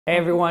Hey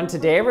everyone,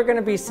 today we're going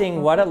to be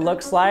seeing what it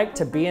looks like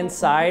to be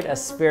inside a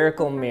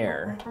spherical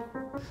mirror.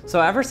 So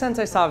ever since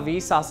I saw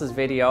Vsauce's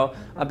video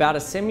about a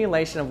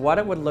simulation of what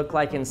it would look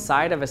like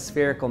inside of a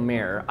spherical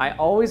mirror, I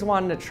always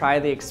wanted to try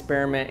the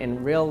experiment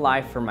in real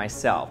life for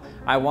myself.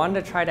 I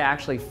wanted to try to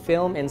actually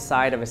film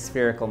inside of a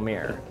spherical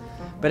mirror.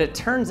 But it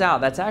turns out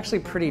that's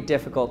actually pretty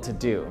difficult to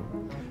do.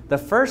 The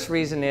first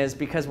reason is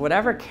because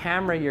whatever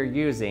camera you're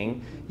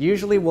using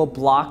usually will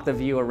block the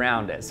view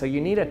around it, so you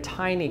need a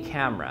tiny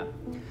camera.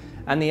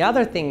 And the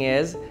other thing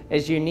is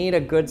you need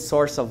a good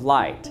source of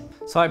light.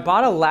 So I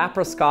bought a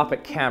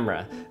laparoscopic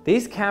camera.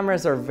 These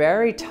cameras are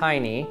very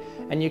tiny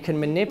and you can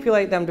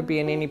manipulate them to be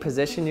in any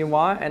position you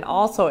want, and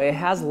also it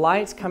has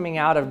lights coming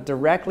out of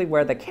directly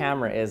where the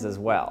camera is as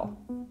well.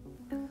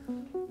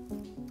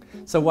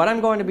 So what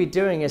I'm going to be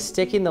doing is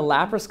sticking the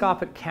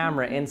laparoscopic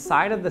camera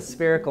inside of the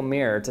spherical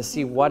mirror to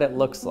see what it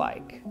looks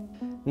like.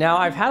 Now,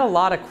 I've had a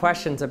lot of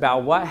questions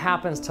about what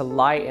happens to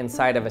light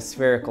inside of a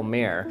spherical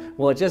mirror.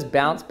 Will it just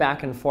bounce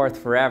back and forth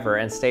forever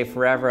and stay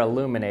forever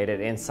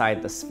illuminated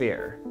inside the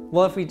sphere?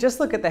 Well, if we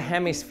just look at the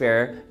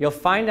hemisphere, you'll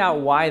find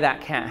out why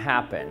that can't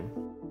happen.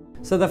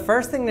 So the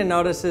first thing to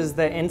notice is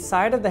that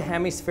inside of the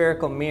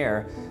hemispherical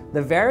mirror,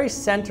 the very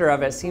center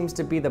of it seems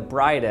to be the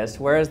brightest,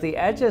 whereas the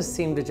edges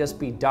seem to just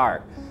be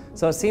dark.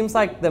 So it seems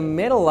like the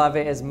middle of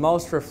it is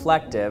most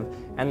reflective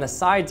and the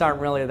sides aren't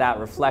really that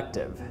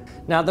reflective.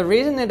 Now the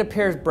reason it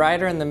appears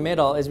brighter in the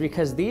middle is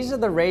because these are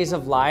the rays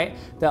of light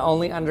that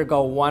only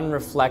undergo one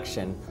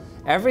reflection.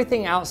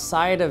 Everything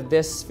outside of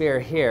this sphere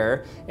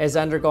here is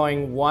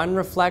undergoing one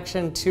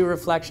reflection, two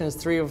reflections,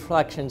 three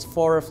reflections,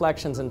 four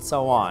reflections, and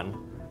so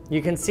on.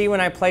 You can see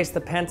when I place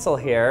the pencil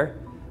here,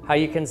 how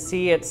you can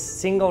see its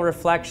single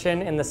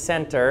reflection in the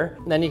center.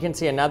 Then you can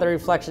see another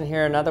reflection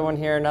here, another one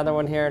here, another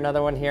one here,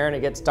 another one here, and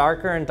it gets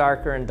darker and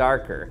darker and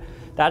darker.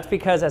 That's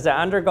because as it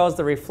undergoes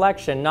the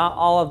reflection, not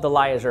all of the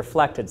light is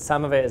reflected,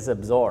 some of it is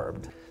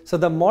absorbed. So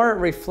the more it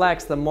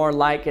reflects, the more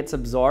light gets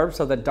absorbed,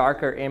 so the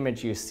darker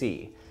image you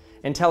see.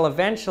 Until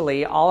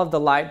eventually, all of the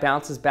light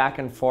bounces back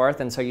and forth,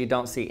 and so you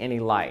don't see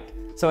any light.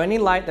 So any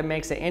light that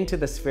makes it into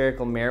the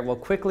spherical mirror will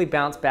quickly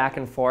bounce back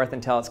and forth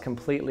until it's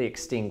completely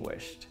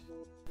extinguished.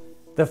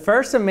 The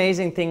first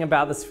amazing thing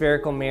about the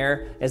spherical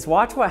mirror is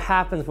watch what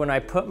happens when I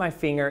put my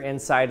finger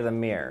inside of the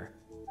mirror.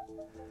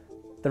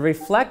 The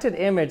reflected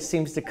image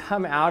seems to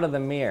come out of the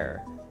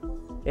mirror.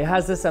 It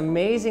has this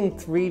amazing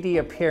 3D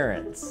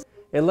appearance.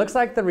 It looks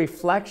like the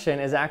reflection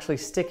is actually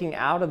sticking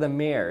out of the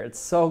mirror. It's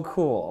so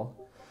cool.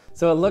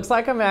 So it looks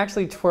like I'm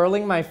actually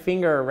twirling my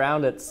finger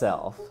around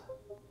itself.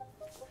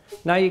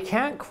 Now you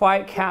can't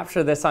quite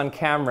capture this on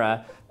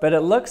camera, but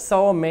it looks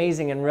so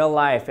amazing in real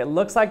life. It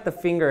looks like the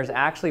finger is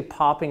actually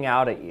popping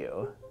out at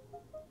you.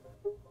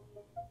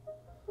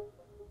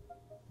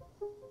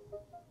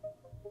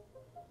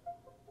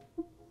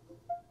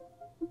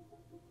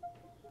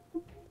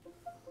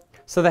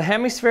 So the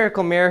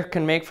hemispherical mirror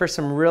can make for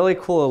some really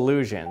cool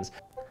illusions.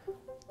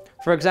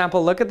 For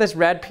example, look at this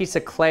red piece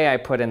of clay I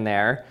put in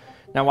there.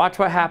 Now watch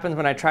what happens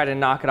when I try to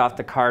knock it off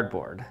the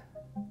cardboard.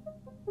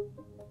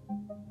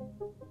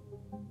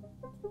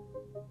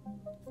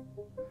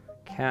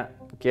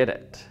 Can't get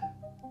it.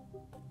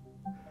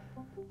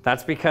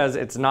 That's because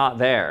it's not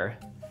there.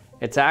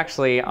 It's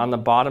actually on the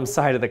bottom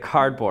side of the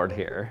cardboard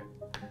here.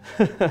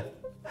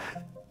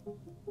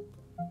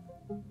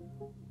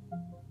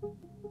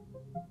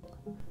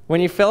 When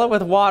you fill it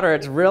with water,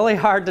 it's really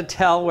hard to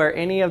tell where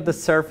any of the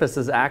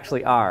surfaces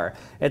actually are.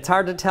 It's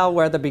hard to tell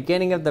where the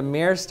beginning of the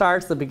mirror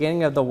starts, the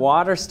beginning of the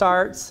water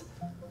starts.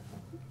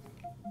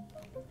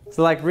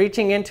 So like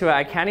reaching into it,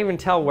 I can't even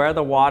tell where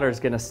the water is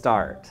going to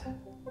start.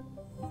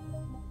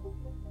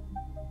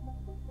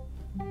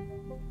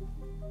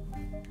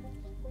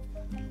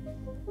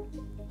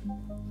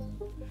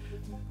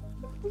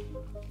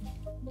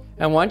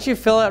 And once you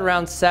fill it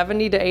around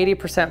 70 to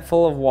 80%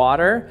 full of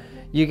water,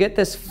 you get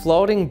this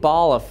floating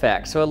ball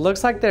effect. So it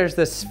looks like there's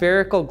this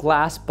spherical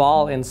glass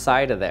ball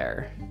inside of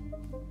there.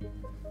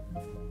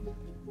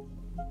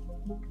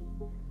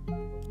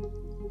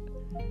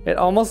 It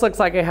almost looks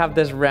like I have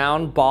this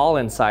round ball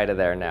inside of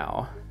there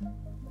now.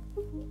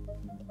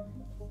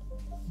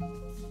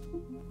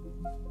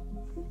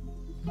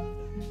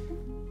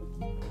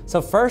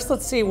 So first,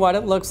 let's see what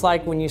it looks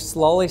like when you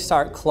slowly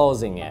start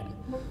closing it.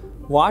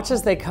 Watch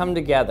as they come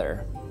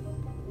together.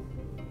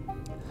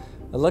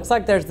 It looks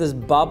like there's this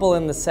bubble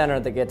in the center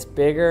that gets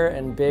bigger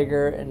and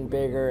bigger and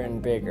bigger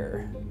and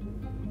bigger.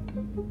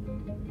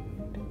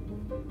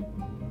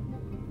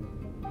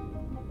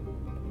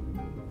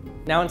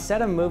 Now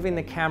instead of moving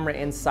the camera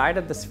inside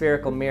of the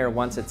spherical mirror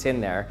once it's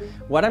in there,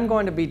 what I'm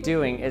going to be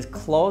doing is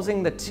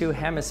closing the two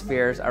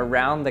hemispheres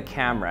around the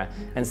camera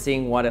and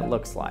seeing what it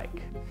looks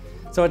like.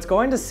 So it's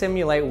going to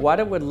simulate what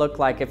it would look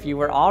like if you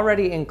were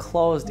already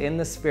enclosed in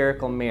the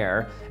spherical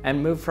mirror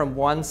and moved from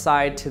one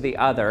side to the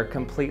other,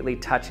 completely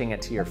touching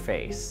it to your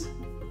face.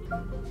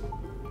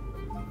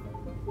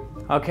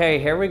 Okay,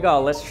 here we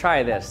go. Let's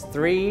try this.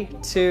 3,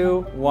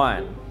 2,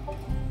 1.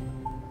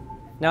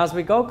 Now as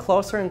we go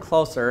closer and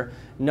closer,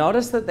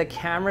 Notice that the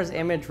camera's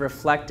image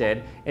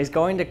reflected is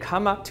going to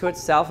come up to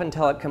itself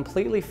until it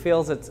completely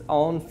fills its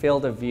own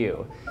field of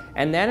view.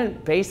 And then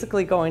it's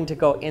basically going to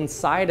go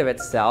inside of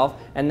itself,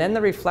 and then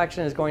the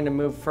reflection is going to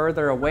move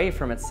further away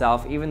from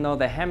itself even though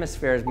the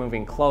hemisphere is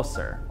moving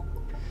closer.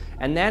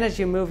 And then as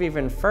you move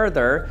even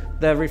further,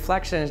 the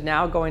reflection is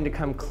now going to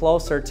come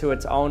closer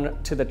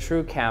to the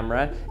true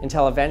camera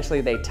until eventually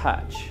they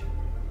touch.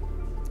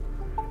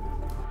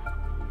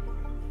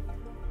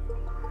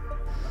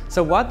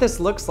 So what this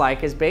looks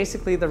like is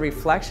basically the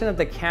reflection of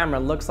the camera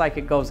looks like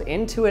it goes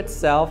into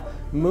itself,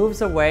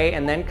 moves away,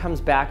 and then comes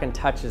back and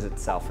touches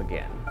itself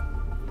again.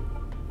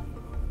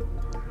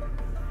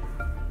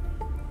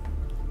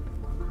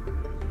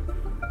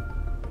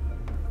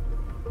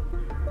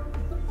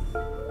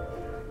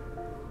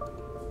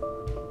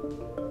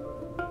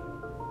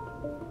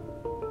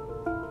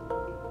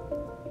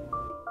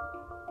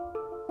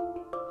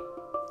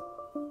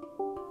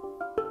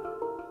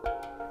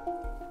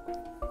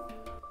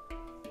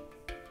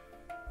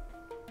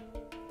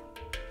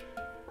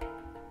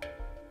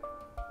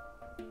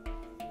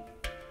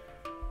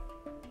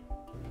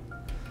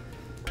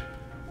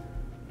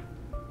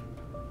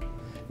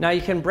 Now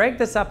you can break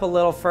this up a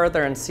little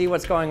further and see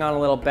what's going on a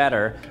little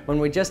better when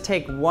we just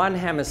take one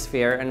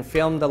hemisphere and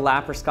film the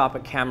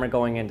laparoscopic camera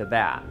going into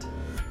that.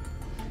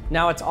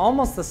 Now it's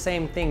almost the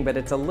same thing, but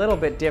it's a little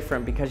bit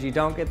different because you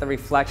don't get the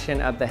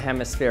reflection of the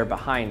hemisphere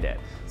behind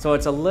it. So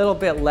it's a little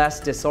bit less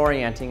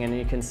disorienting and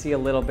you can see a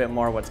little bit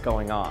more what's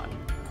going on.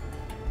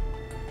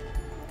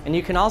 And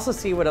you can also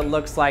see what it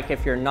looks like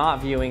if you're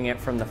not viewing it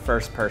from the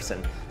first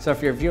person. So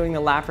if you're viewing the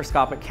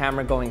laparoscopic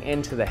camera going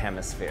into the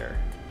hemisphere.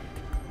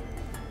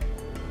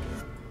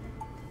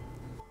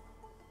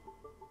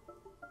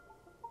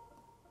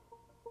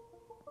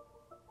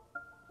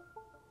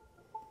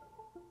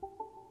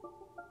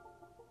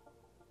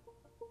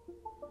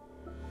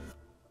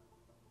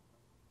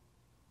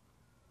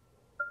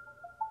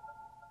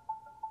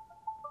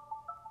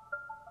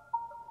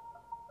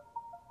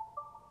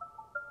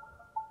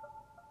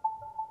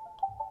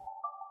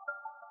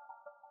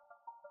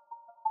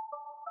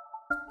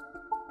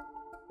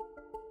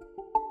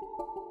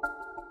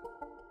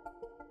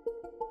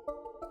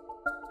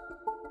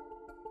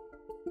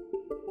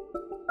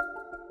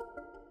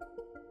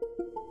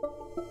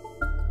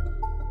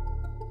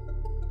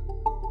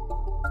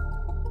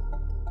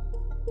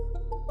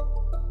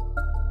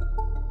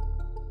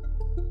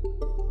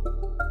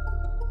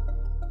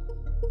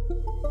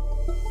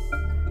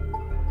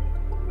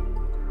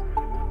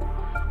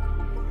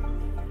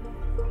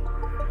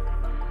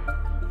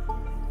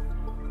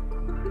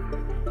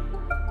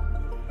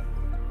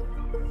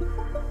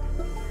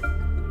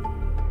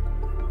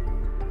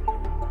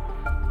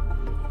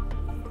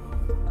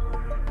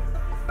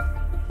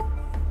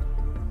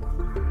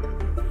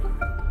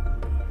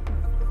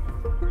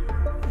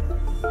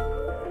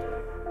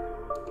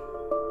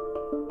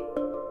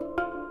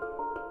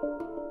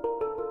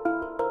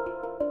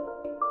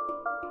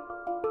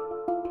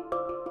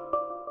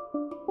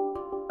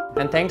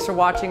 And thanks for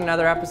watching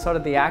another episode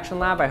of the Action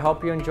Lab. I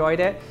hope you enjoyed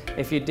it.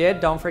 If you did,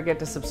 don't forget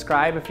to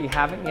subscribe if you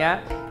haven't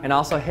yet, and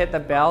also hit the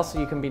bell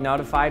so you can be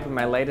notified when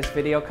my latest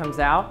video comes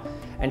out.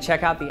 And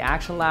check out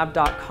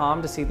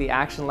theactionlab.com to see the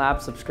Action Lab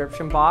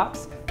subscription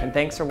box. And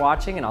thanks for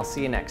watching, and I'll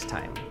see you next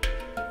time.